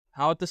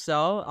How to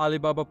sell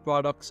Alibaba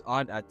products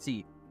on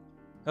Etsy.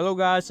 Hello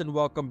guys and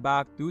welcome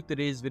back to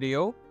today's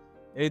video.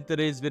 In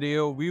today's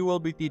video, we will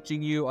be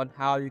teaching you on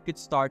how you could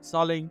start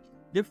selling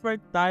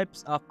different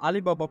types of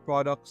Alibaba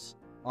products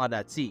on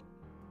Etsy.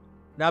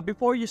 Now,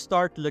 before you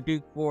start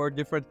looking for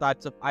different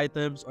types of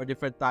items or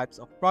different types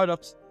of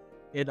products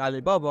in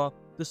Alibaba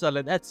to sell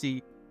on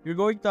Etsy, you're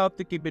going to have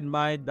to keep in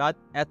mind that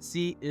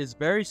Etsy is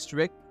very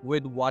strict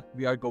with what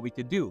we are going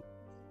to do.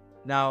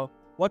 Now,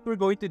 what we're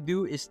going to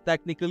do is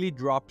technically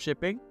drop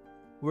shipping,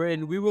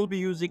 wherein we will be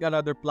using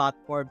another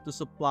platform to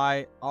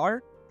supply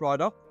our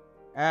product,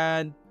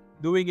 and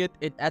doing it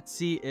in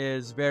Etsy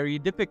is very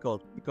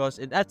difficult because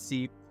in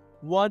Etsy,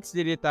 once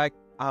they detect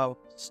a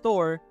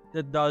store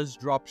that does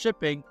drop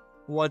shipping,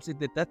 once it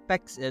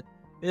detects it,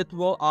 it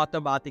will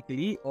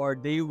automatically or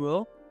they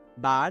will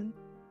ban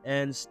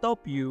and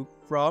stop you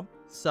from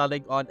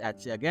selling on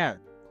Etsy again.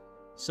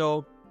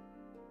 So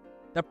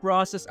the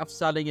process of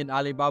selling in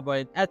Alibaba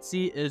and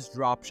Etsy is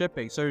drop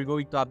shipping. So you're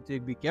going to have to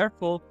be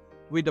careful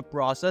with the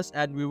process,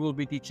 and we will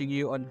be teaching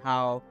you on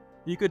how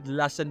you could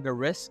lessen the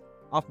risk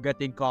of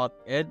getting caught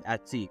in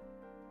Etsy.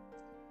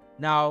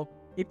 Now,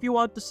 if you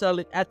want to sell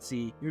in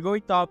Etsy, you're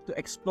going to have to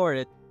explore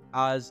it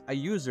as a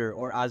user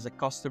or as a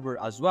customer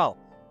as well.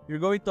 You're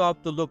going to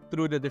have to look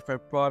through the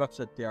different products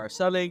that they are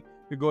selling.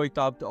 You're going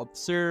to have to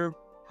observe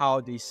how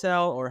they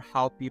sell or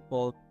how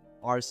people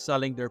are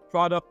selling their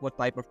product, what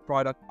type of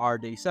product are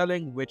they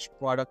selling, which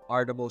product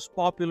are the most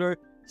popular,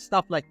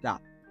 stuff like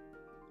that.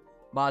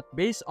 But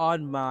based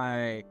on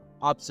my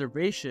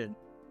observation,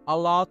 a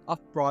lot of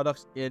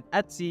products in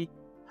Etsy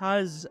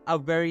has a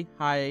very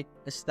high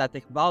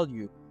aesthetic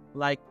value.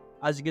 Like,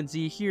 as you can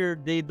see here,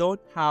 they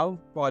don't have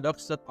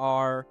products that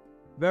are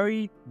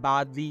very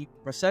badly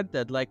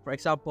presented. Like, for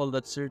example,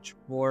 let's search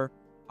for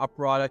a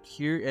product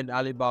here in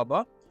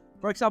Alibaba.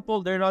 For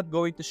example, they're not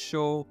going to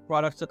show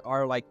products that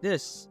are like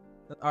this,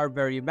 that are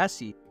very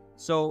messy.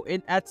 So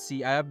in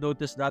Etsy, I have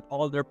noticed that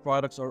all their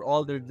products or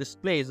all their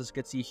displays, as you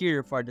can see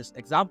here for this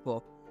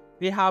example,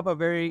 they have a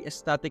very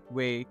aesthetic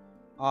way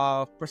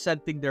of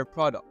presenting their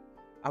product,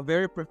 a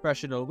very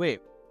professional way.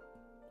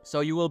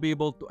 So you will be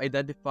able to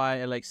identify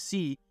and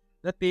see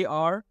that they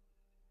are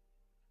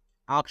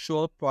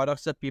actual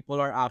products that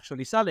people are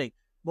actually selling.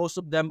 Most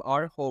of them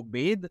are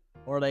homemade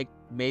or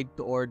made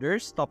to order,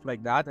 stuff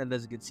like that. And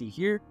as you can see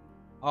here,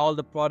 all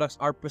the products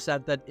are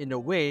presented in a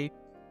way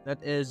that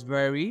is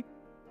very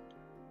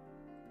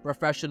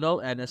professional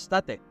and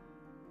aesthetic.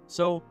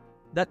 So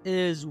that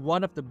is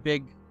one of the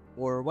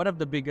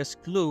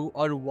biggest clue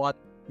on what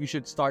you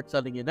should start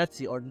selling in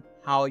Etsy, or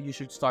how you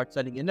should start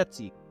selling in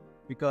Etsy.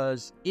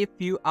 Because if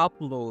you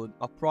upload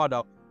a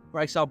product,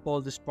 for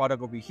example, this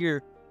product over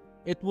here,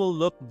 it will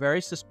look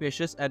very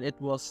suspicious and it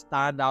will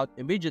stand out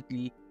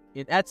immediately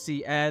in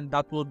Etsy, and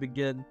that will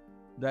begin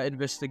the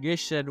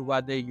investigation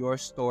whether your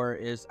store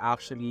is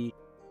actually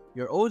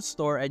your own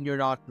store and you're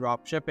not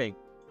drop shipping.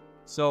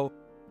 So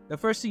the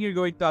first thing you're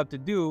going to have to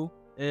do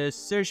is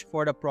search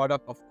for the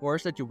product, of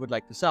course, that you would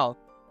like to sell,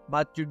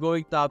 but you're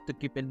going to have to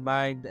keep in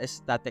mind the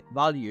aesthetic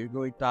value. You're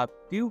going to have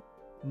to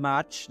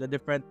match the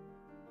different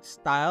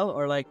style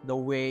or the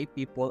way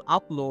people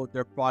upload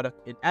their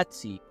product in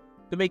Etsy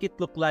to make it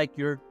look like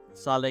you're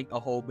selling a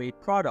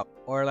homemade product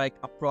or a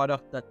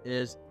product that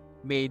is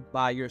made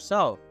by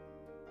yourself.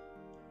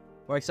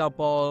 For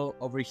example,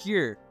 over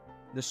here,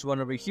 this one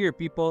over here,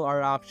 people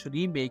are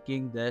actually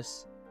making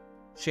this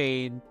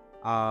chain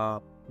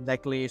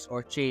necklace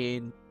or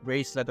chain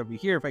bracelet over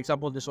here. For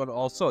example, this one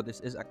also, this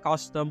is a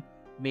custom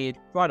made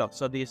product.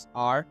 So these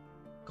are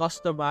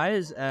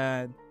customized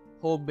and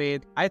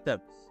homemade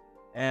items,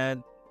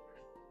 and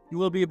you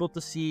will be able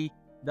to see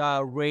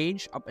the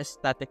range of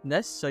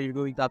aestheticness. So you're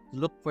going to have to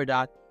look for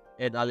that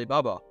in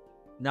Alibaba.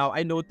 Now,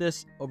 I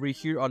noticed over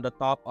here on the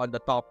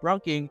top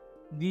ranking,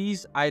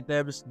 these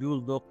items do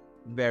look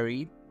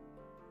very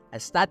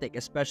aesthetic,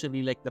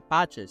 especially the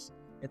patches.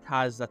 It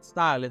has that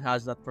style, it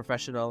has that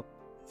professional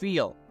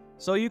feel.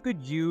 So you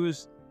could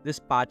use these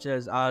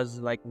patches as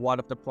one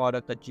of the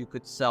product that you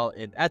could sell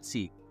in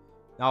Etsy.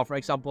 Now, for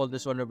example,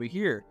 this one over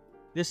here,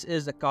 this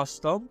is a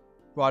custom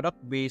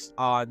product based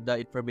on the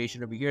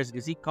information over here. As you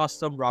can see,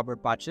 custom rubber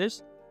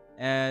patches,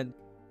 and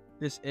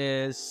this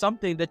is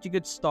something that you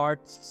could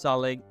start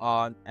selling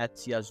on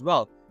Etsy as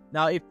well.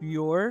 Now, if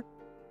you're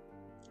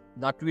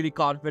not really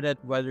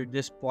confident whether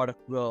this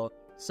product will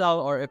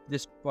sell or if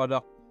this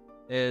product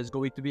is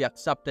going to be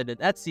accepted in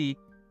Etsy,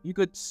 you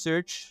could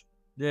search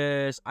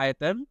this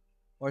item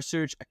or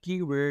search a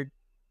keyword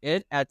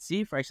in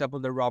Etsy, for example,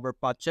 the rubber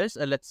patches,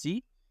 and let's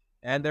see.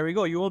 And there we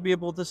go. You will be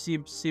able to see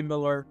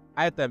similar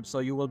items. So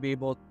you will be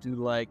able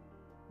to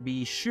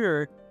be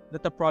sure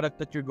that the product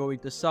that you're going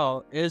to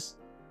sell is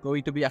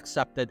going to be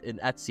accepted in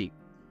Etsy.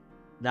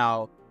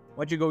 Now,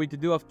 what you're going to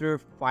do after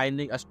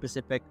finding a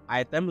specific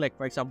item,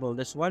 for example,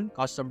 this one,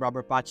 custom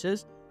rubber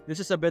patches, this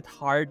is a bit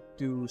hard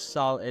to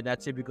sell in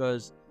Etsy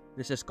because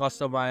this is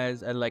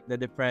customized, and the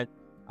different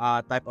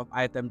type of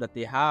item that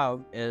they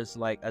have is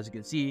as you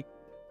can see,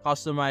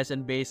 customized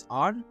and based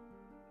on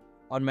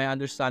my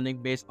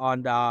understanding, based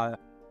on the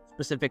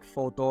specific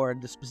photo or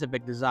the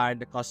specific design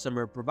the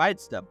customer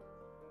provides them.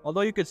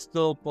 Although you could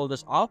still pull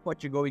this off,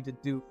 what you're going to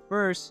do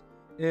first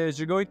is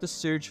you're going to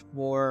search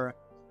for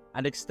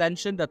an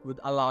extension that would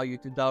allow you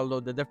to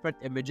download the different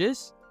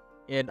images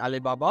in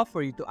Alibaba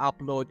for you to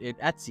upload in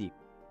Etsy.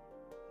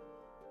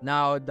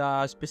 Now,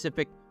 the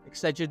specific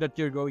extension that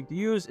you're going to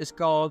use is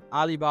called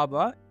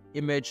Alibaba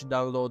Image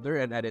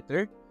Downloader and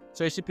Editor.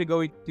 So you're simply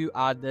going to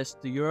add this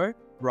to your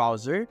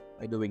browser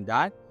by doing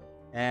that.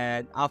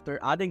 And after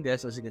adding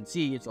this, as you can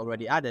see, it's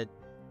already added.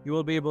 You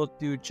will be able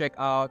to check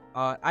out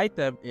an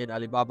item in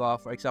Alibaba.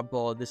 For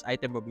example, this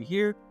item will be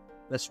here.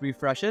 Let's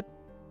refresh it.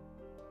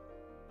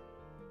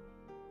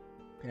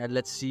 And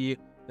let's see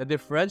the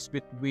difference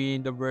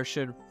between the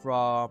version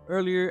from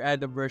earlier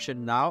and the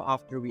version now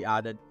after we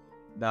added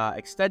the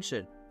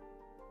extension.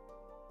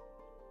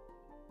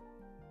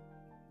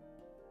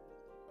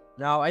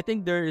 Now, I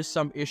think there is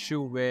some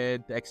issue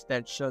with the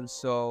extension,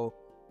 so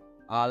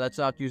let's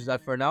not use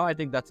that for now. I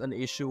think that's an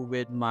issue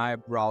with my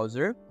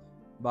browser,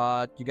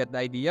 but you get the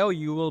idea.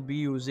 You will be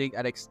using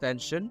an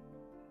extension,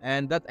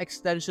 and that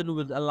extension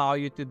will allow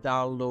you to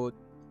download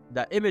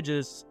the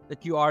images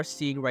that you are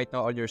seeing right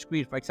now on your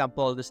screen. For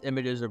example, this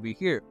images over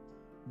here,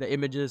 the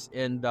images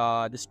in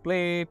the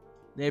display,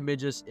 the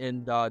images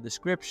in the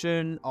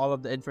description, all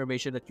of the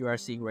information that you are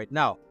seeing right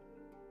now.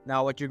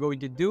 Now, what you're going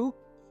to do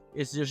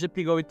is you're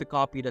simply going to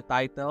copy the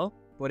title,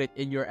 put it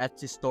in your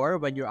Etsy store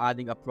when you're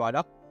adding a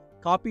product,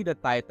 copy the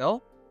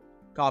title,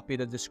 copy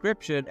the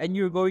description, and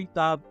you're going to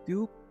have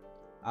to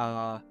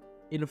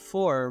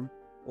inform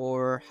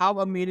or have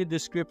a mini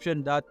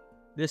description that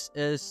this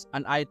is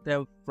an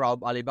item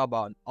from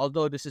Alibaba.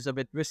 Although this is a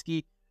bit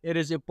risky, it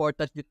is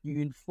important that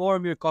you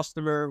inform your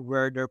customer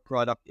where their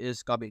product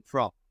is coming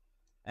from.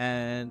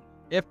 And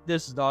if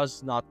this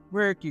does not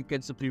work, you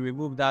can simply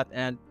remove that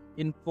and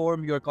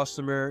inform your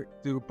customer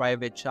through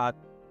private chat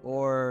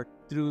or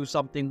through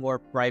something more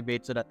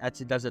private so that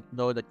Etsy doesn't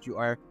know that you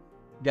are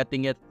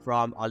getting it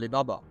from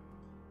Alibaba.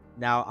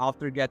 Now,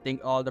 after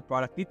getting all the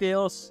product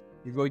details,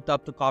 you're going to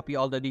have to copy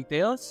all the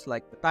details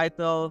like the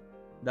title,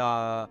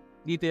 the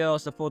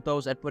details, the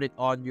photos, and put it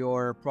on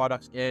your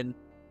products in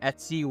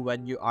Etsy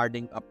when you're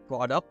adding a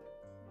product.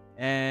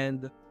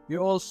 And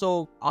you're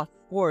also, of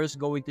course,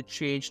 going to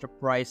change the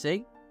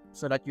pricing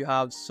so that you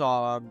have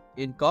some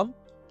income,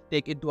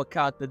 take into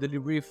account the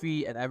delivery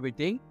fee and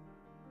everything.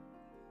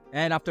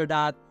 And after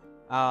that,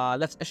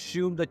 let's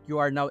assume that you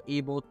are now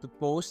able to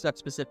post that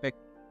specific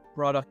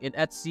product in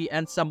Etsy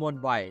and someone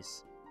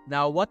buys.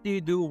 Now, what do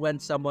you do when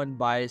someone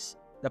buys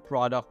the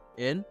product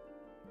in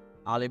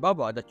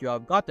Alibaba that you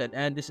have gotten?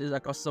 And this is a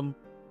custom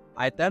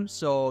item,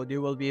 so they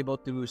will be able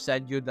to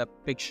send you the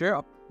picture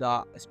of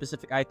the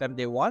specific item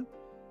they want.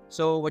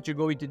 So what you're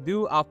going to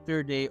do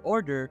after they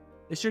order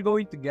is you're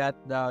going to get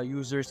the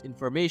user's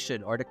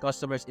information or the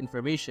customer's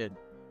information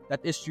that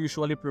is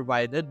usually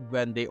provided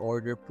when they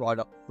order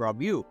product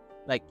from you.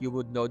 Like you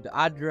would know the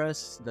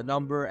address, the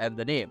number, and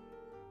the name.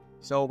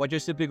 So what you're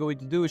simply going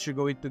to do is you're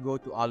going to go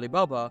to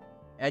Alibaba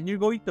and you're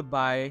going to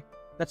buy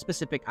that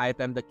specific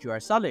item that you are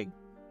selling.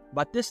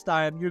 But this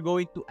time, you're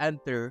going to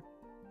enter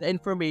the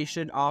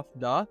information of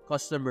the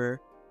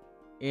customer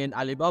in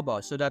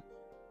Alibaba so that,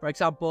 for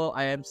example,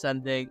 I am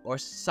sending or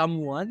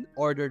someone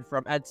ordered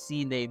from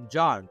Etsy named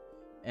John.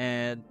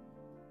 And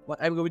what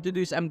I'm going to do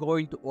is I'm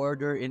going to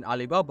order in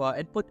Alibaba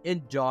and put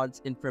in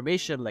John's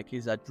information like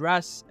his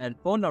address and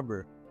phone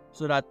number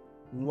so that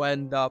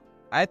when the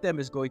item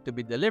is going to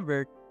be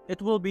delivered,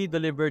 it will be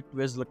delivered to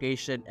his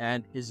location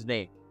and his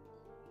name.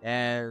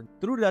 And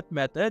through that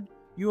method,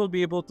 you will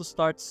be able to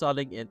start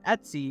selling in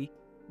Etsy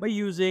by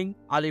using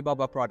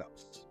Alibaba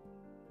products.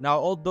 Now,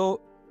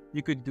 although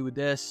you could do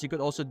this, you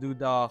could also do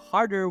the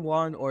harder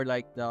one or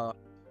like the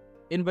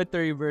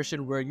inventory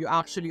version where you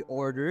actually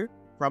order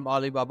from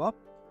Alibaba,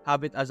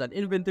 have it as an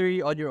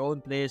inventory on your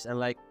own place and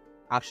like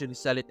actually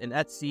sell it in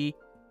Etsy.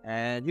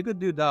 And you could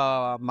do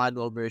the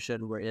manual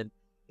version wherein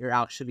you're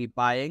actually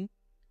buying,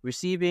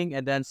 receiving,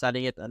 and then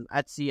selling it on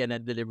Etsy and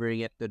then delivering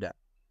it to them.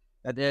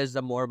 That is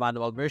the more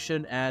manual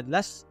version and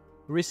less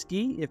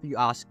risky if you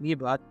ask me,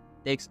 but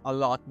takes a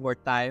lot more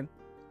time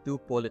to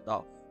pull it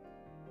off.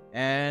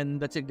 And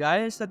that's it,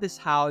 guys. That is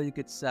how you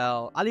could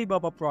sell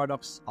Alibaba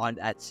products on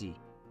Etsy.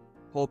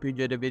 Hope you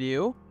enjoyed the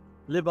video.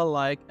 Leave a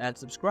like and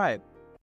subscribe.